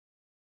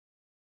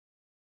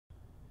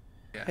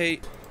Yeah.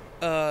 Hey,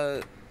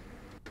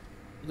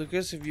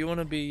 Lucas, if you want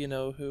to be, you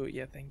know who?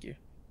 Yeah, thank you.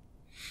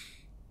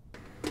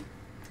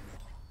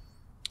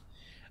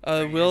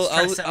 I'll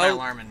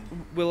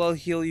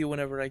heal you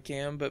whenever I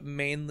can, but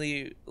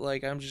mainly,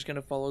 like, I'm just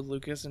gonna follow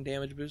Lucas and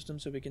damage boost him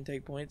so we can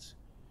take points.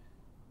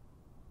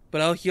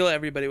 But I'll heal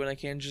everybody when I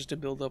can just to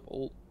build up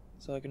ult,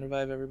 so I can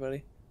revive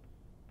everybody.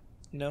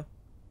 You know?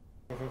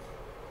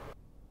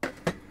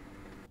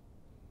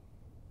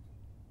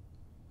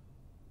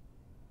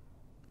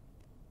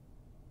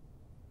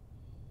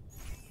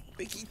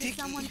 Did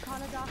someone call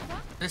a doctor?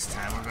 This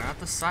time we're going out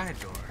the side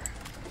door.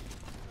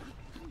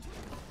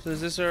 So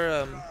is this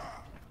our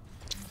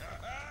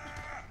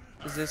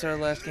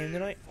last game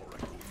tonight?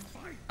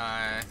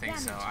 I think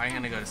so. I'm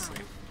gonna go to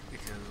sleep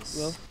because.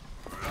 Well,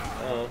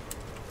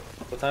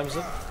 what time is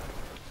it?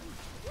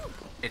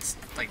 It's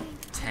like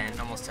 10,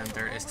 almost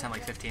 10:30. It's 10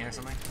 like 15 or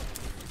something.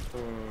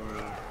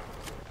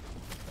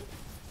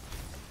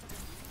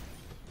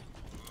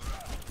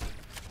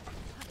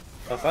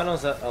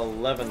 Finals at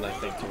 11, I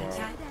think,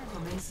 tomorrow.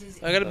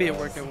 I gotta be at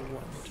work at 1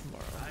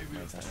 tomorrow.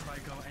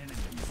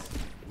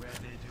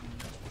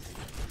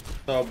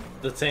 So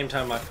the same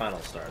time my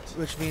final starts.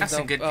 Which means That's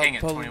some good ping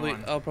at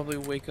 21. I'll probably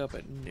wake up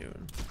at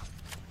noon.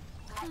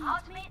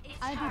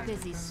 I'll be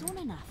busy soon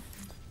enough.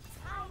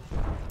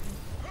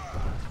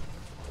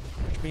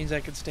 Which means I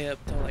could stay up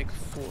till like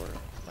 4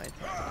 my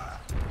time.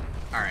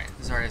 Alright,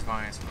 Zarya's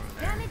volume from over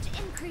there. Damage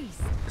increase.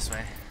 This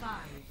way. 5,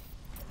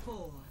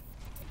 4,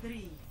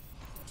 3,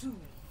 2,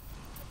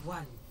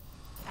 1.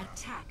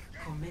 Attack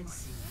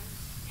commencing.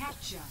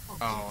 Capture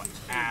objective. Oh,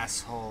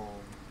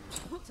 asshole.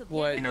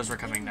 What? He knows we're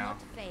coming now.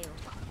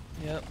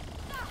 Yep.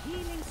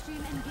 Healing stream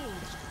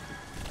engaged.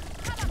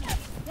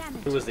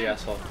 Who was the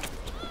asshole?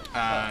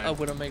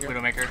 Widowmaker.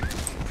 Widowmaker.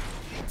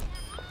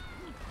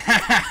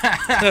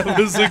 That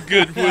was a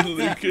good one,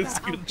 Lucas.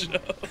 Good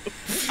job.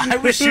 I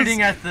was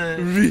shooting at the.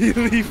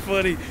 Really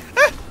funny.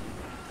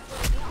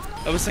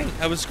 I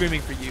was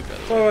screaming for you, by the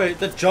way. Oh wait,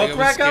 the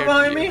Junkrat got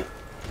behind me?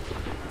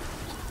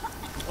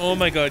 Oh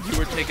my god, you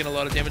were taking a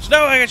lot of damage.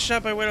 No, I got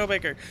shot by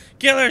Widowmaker.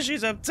 Kill her,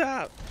 she's up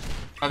top.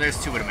 Oh,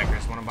 there's 2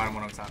 Widowmakers. One on bottom,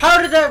 one on top.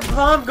 How did that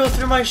bomb go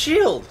through my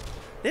shield?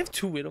 They have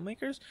 2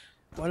 Widowmakers?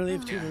 Why do they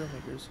have 2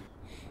 Widowmakers?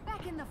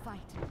 Back in the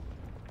fight.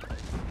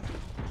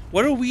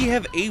 Why do we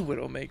have a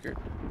Widowmaker?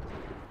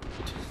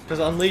 Because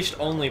Unleashed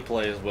only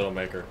plays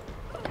Widowmaker.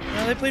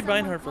 No, they played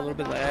Reinhardt for a little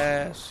bit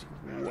last.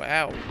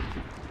 Wow.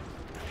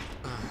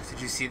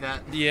 Did you see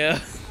that? Yeah.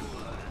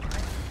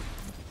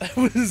 That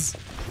was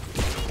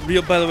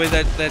real. By the way,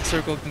 that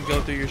circle can go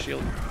through your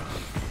shield.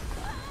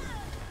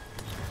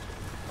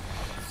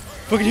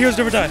 Fucking heroes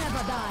never die.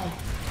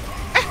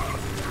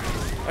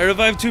 I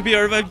revived 2B,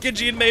 I revived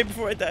Genji and Mei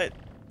before I died.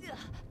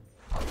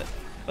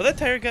 Oh, that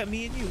tire got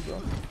me and you,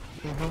 bro.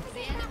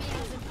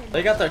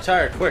 They got their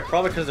tire quick,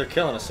 probably because they're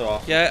killing us so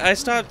often. Yeah, I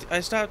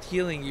stopped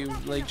healing you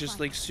like just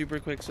like super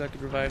quick so I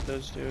could revive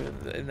those 2,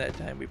 and in that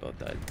time we both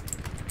died.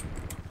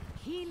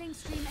 Healing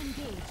stream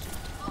engaged.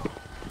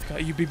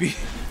 Got you, BB.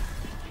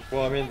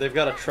 Well, I mean, they've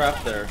got a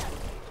trap there.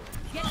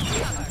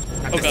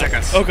 Oh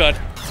god. Oh god.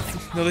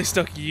 No, they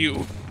stuck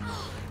you.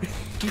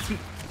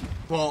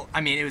 Well, I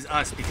mean, it was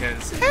us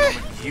because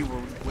you were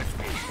with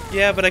me.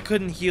 Yeah, but I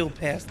couldn't heal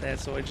past that,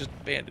 so I just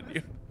abandoned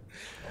you.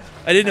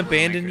 I didn't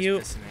abandon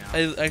you.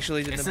 I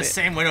actually didn't. It's the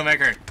same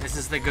Widowmaker. This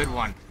is the good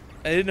one.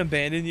 I didn't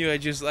abandon you. I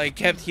just like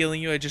kept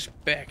healing you. I just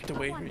backed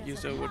away from you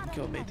so it wouldn't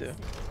kill me too.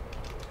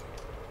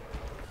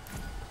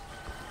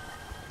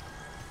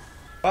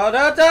 Oh,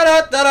 da da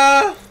da da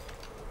da!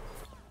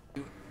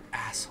 You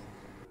asshole.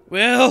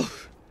 Well,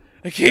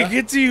 I can't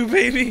get to you,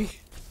 baby.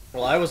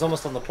 Well, I was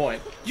almost on the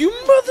point. You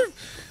mother.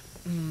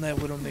 That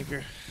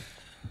Widowmaker.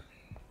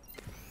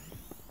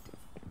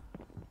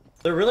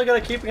 They're really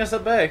good at keeping us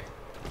at bay.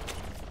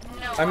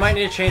 I might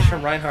need to change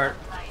from Reinhardt.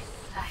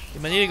 You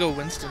might need to go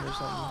Winston or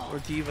something, or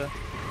Diva.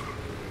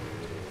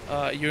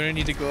 You're gonna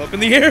need to go up in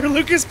the air,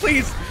 Lucas,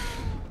 please.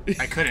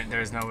 I couldn't.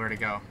 There was nowhere to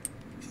go.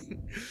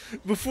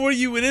 Before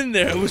you went in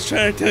there, I was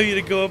trying to tell you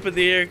to go up in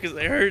the air because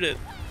I heard it.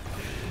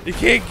 You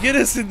can't get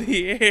us in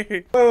the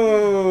air.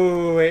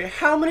 Oh, wait,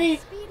 how many?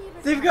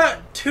 They've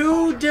got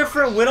 2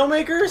 different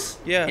Widowmakers?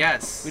 Yeah.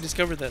 Yes. We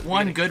discovered that.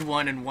 One good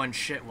one and one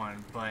shit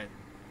one, but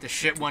the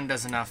shit one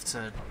does enough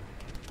to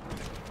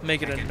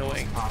make it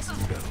annoying.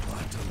 Possible.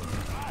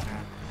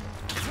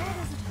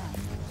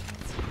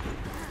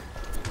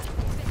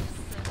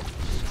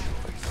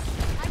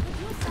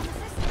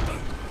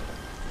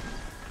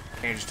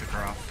 I just took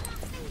her off.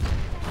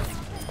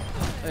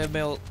 I have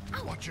mail.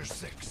 Watch your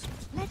 6.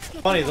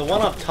 Funny, the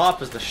one up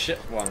top is the shit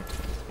one.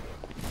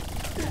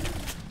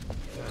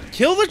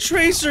 Kill the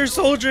Tracer,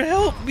 soldier!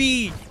 Help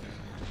me!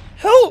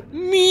 Help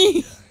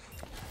me!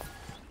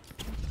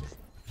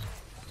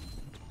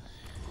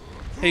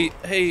 Hey,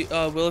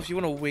 Will, if you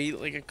want to wait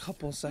like a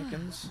couple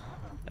seconds,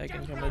 I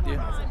can come with you.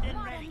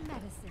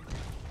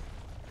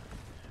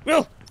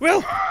 Will,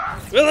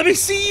 let me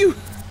see you!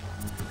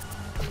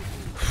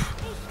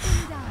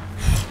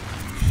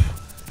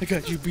 I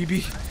got you,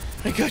 BB.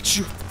 I got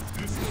you.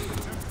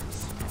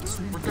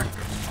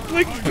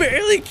 Like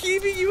barely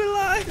keeping you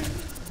alive.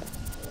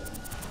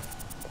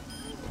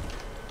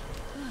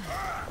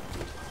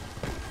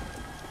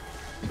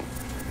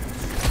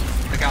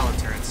 I got all the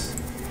turrets.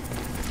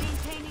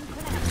 Maintaining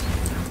connection.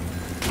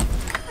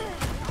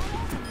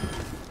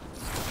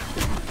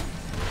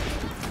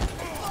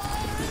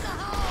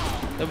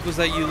 Was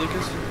that you,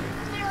 Lucas?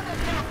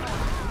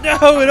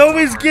 No, it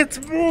always gets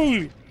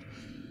me.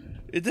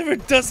 It never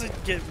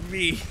doesn't get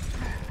me.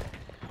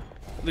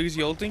 Lucas,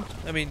 you ulting?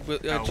 I mean, Will.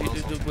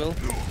 Will.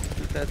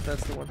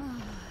 That's the one.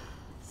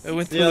 I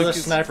went The other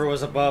Lucas, sniper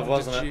was above,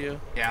 wasn't it? Gio.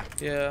 Yeah.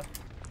 Yeah.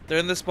 They're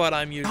in the spot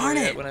I'm Darn usually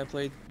it. at when I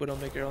played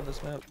Widowmaker on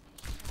this map.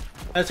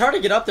 And it's hard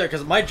to get up there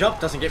because my jump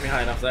doesn't get me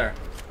high enough there.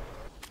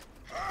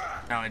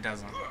 No, it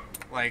doesn't.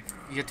 Like,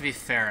 you have to be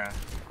Pharah,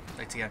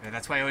 like, to get there.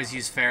 That's why I always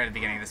use Pharah at the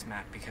beginning of this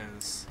map,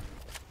 because...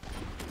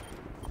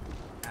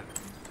 that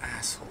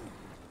asshole.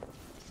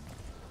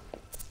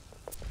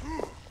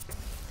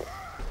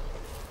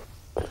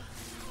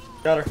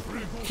 Got her.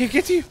 Can't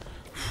get to you.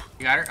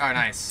 You got her? Oh,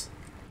 nice.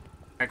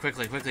 Alright,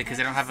 quickly, because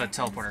they don't have a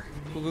teleporter.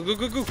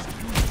 Go.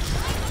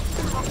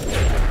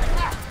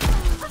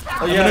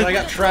 Oh yeah, and I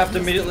got trapped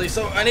immediately,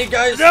 so I need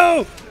guys.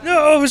 No!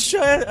 I was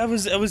trying. I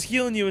was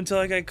healing you until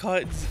I got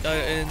caught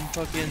in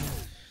fucking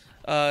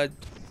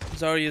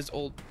Zarya's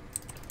ult.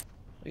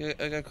 I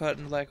got caught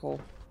in black hole.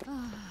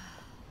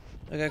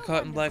 I got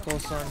caught in black hole,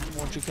 son.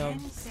 Won't you come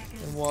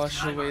and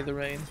wash away the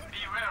rain?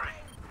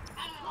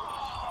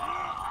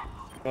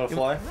 Wanna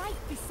fly?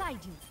 Right beside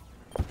you.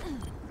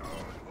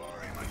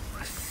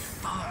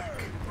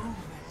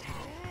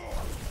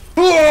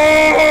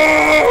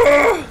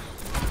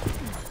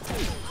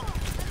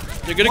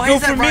 They're gonna go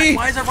for me.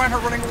 Why is that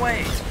Reinhardt running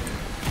away?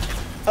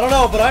 I don't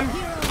know, but I'm.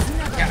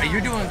 Yeah,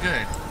 you're doing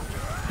good.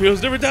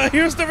 Heroes never die.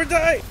 Heroes never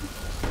die.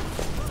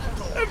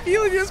 I'm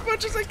healing you as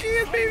much as I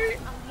can, baby.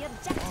 On the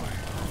objective.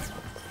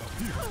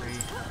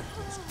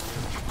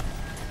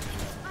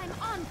 I'm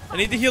on. I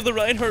need to heal the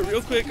Reinhardt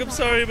real quick. I'm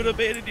sorry, but I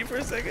abandoned you for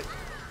a second.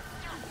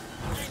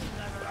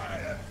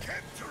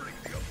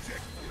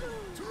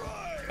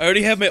 I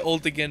already have my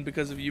ult again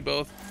because of you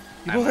both.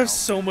 You both have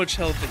so much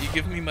health that you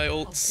give me my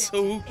ult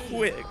so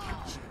quick.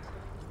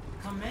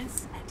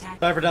 Commence attack.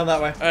 Sniper down that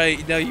way.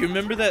 Alright, now you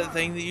remember that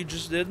thing that you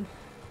just did?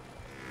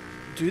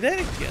 Do that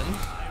again.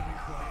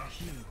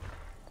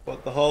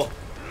 What the hell?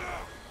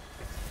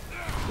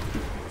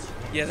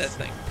 Yeah, that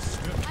thing.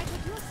 I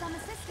could use some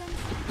assistance.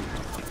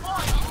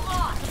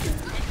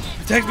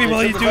 Protect me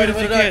while you do it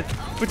if you die.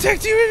 can.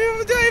 Protect you if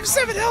you die. I have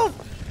 7 health.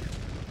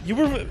 You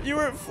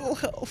were at full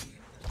health.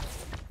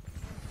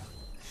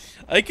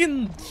 I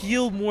can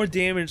heal more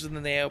damage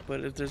than they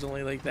output if there's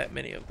only like that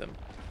many of them.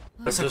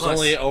 That's so There's close.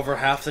 only over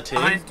half the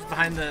team.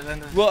 Behind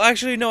the... Well,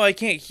 actually, no, I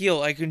can't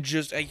heal. I can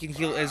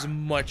heal as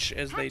much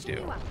as they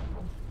do.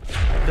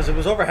 Because it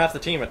was over half the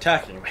team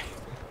attacking me.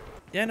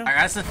 Yeah, no. Alright,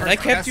 that's the first, And I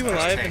kept that's you the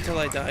first alive take. until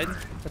I died.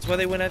 That's why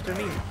they went after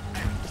me.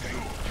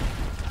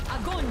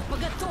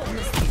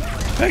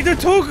 Hector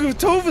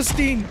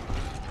Tovestein!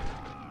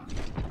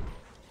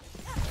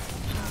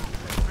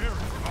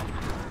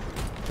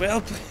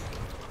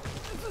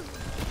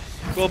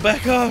 Well,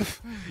 back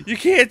off! You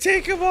can't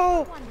take them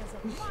all! Wonders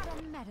of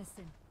modern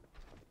medicine.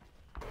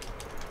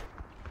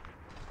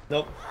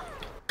 Nope.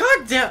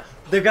 God damn!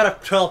 They've got a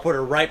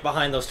teleporter right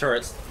behind those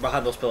turrets,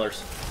 behind those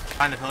pillars.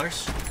 Behind the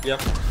pillars?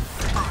 Yep.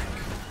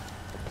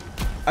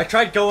 I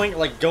tried going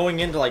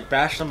in to like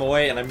bash them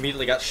away, and I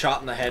immediately got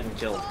shot in the head and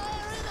killed.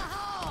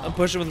 I'm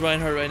pushing with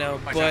Reinhardt right now,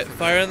 but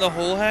fire in the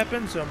hole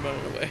happened, so I'm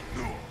running away.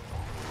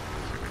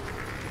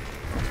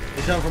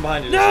 He's coming from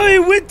behind you. No, he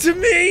went to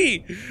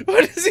me!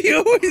 Why does he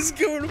always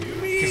go to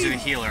Because me? you're the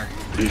healer.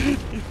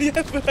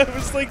 Yeah, but I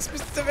was like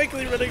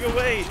specifically running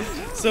away,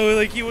 so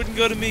like he wouldn't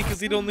go to me because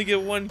he'd only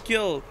get 1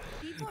 kill.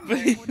 But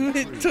he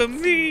went to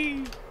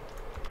me.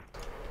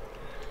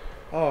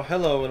 Oh,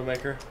 hello,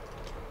 Widowmaker.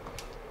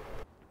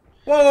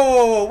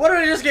 Whoa! What did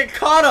I just get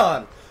caught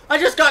on? I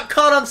just got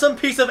caught on some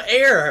piece of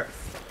air.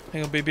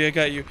 Hang on, baby, I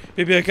got you.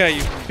 Baby, I got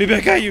you. Baby,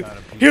 I got you.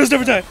 Heroes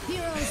never die.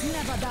 Heroes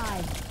never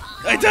die.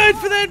 I died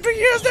for that, but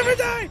heroes never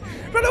die.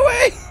 Run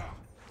away.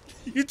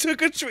 You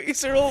took a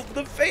tracer ult in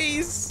the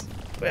face.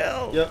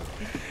 Well, Yep.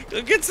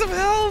 go get some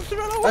health.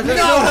 Run away. There's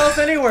no health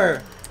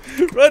anywhere.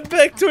 Run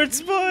back towards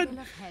spawn.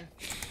 Enough health.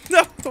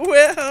 No,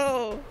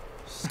 well.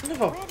 Son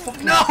of a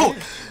fucking No!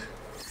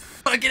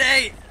 Fucking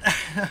A!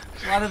 A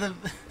lot of them,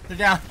 they're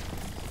down.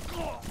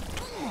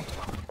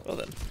 Well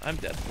then, I'm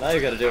dead. Now you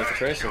gotta deal with the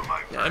tracer.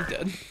 Yeah, I'm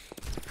dead.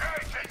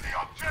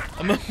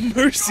 I'm a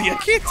mercy. I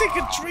can't take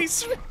a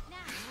tracer.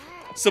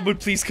 Someone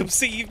please come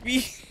save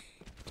me.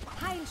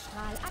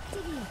 Heilstrahl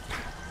aktiviert.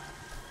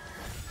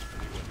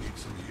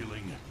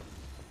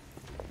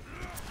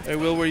 Hey,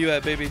 Will, where you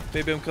at, baby?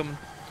 Baby, I'm coming.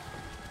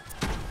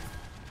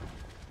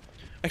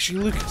 Actually,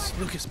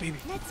 Lucas, baby.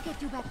 Let's get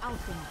you back out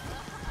there.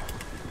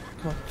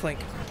 Come on, flank,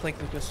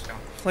 Lucas.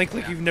 Flank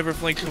like you've never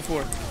flanked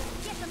before.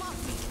 Get them off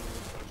me.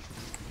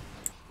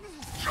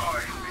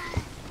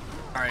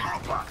 Alright.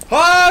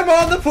 I'm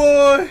on the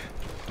point.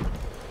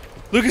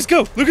 Lucas,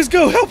 go! Lucas,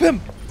 go! Help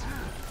him!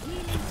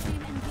 Healing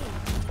stream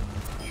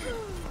engaged.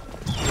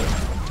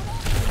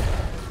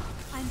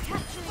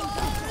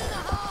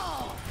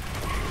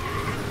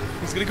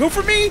 gonna go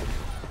for me?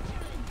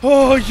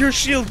 Oh, your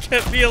shield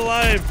kept me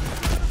alive.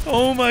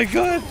 Oh my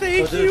god,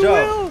 thank you,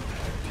 Will.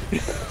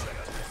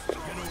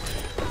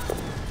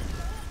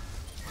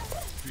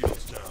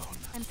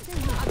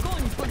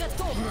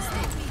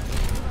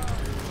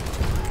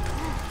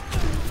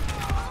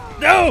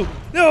 No!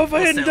 No, if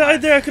I hadn't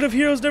died there, I could have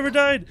heroes never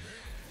died.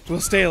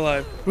 We'll stay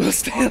alive. We'll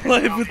stay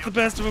alive with the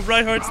best of them.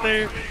 Reinhardt's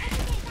there.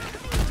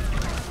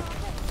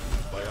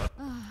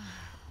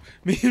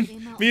 Me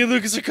and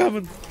Lucas are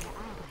coming.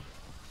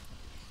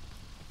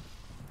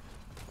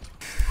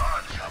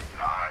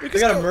 We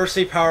got a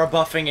Mercy power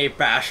buffing a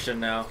Bastion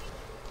now.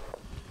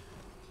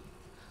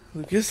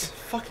 Lucas,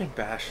 fucking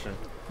Bastion.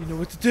 You know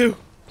what to do.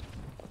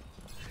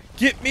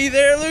 Get me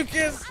there,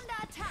 Lucas.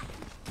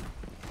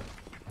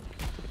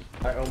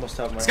 I almost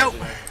have my.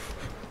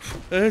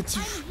 Let's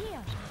go.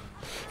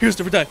 Heroes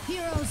never die.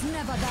 Heroes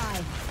never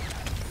die.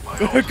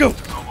 Reinhardt, go.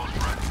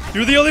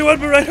 You're the only one,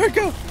 but Reinhardt,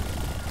 go.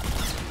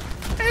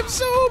 I'm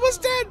so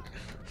almost dead.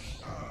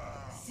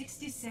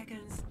 60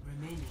 seconds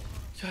remaining.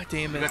 God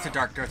damn it. Go to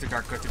dark, go to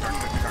dark, go to dark, go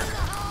to dark.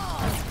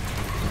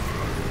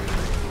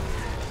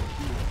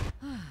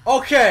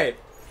 Okay,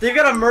 they've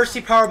got a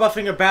Mercy power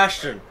buffing a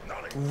Bastion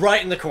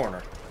right in the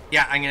corner.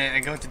 Yeah, I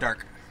go to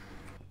dark.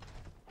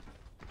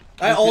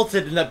 I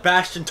ulted and that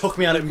Bastion took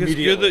me out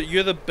immediately.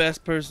 You're the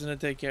best person to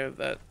take care of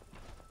that.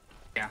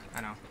 Yeah,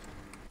 I know.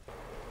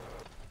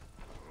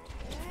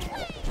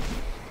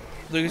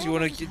 Lucas, you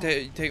want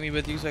to take me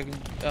with you so I can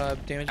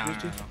damage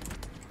boost you?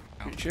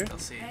 No. You sure? We'll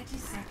see. 30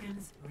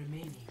 seconds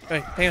remaining.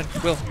 Alright, hang on.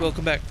 Will,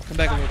 come back. Come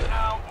back a little bit.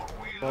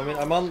 Well, I mean,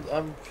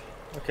 I'm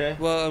okay.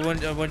 Well,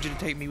 I want you to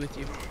take me with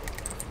you.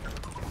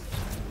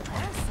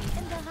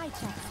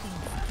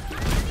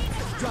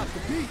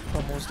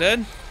 Almost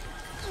dead.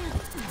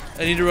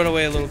 I need to run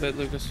away a little bit,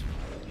 Lucas.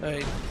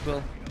 Alright,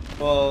 Will.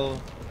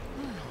 Well,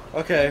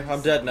 okay,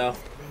 I'm dead now.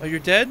 Oh, you're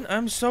dead?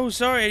 I'm so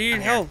sorry. I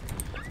needed help.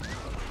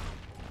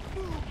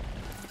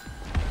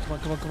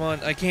 Come on.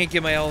 I can't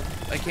get my ult.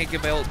 I can't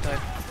get my ult in time.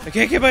 I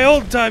can't get my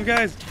ult in time,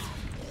 guys.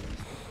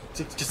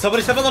 Just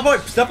somebody step on the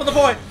point. Step on the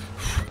point.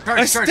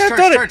 I stepped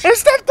on it. I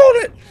stepped on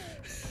it.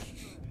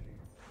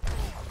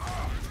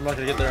 I'm not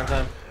gonna get there in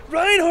time.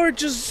 Reinhardt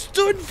just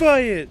stood by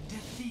it.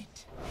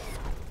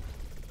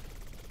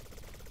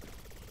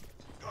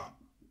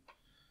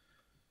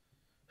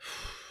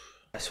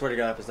 I swear to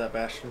God, if it's that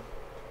Bastion.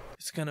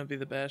 It's gonna be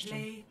the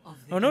Bastion.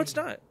 Oh no, it's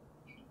not.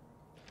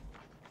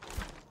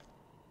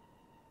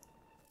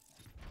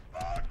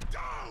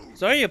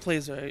 Zarya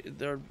plays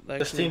they're like.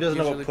 This team doesn't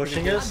know what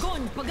pushing is.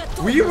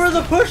 We were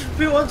the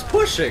ones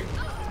pushing.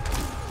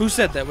 Who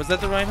said that? Was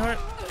that the Reinhardt?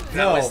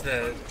 That was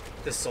the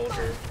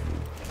soldier.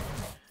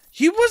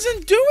 He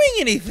wasn't doing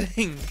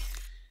anything.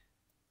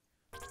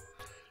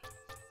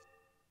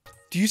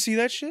 Do you see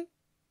that shit?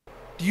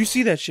 Do you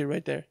see that shit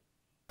right there?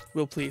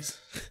 Will, please.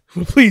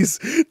 Will, please.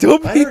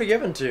 Don't I already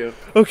given to you.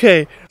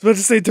 Okay. I was about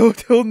to say,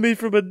 don't hold me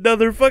from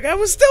another fuck. I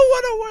was still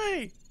 1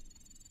 away.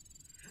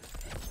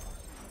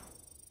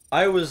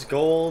 I was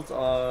gold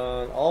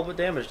on all but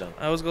damage done.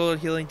 I was gold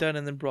healing done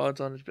and then bronze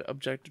on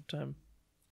objective time.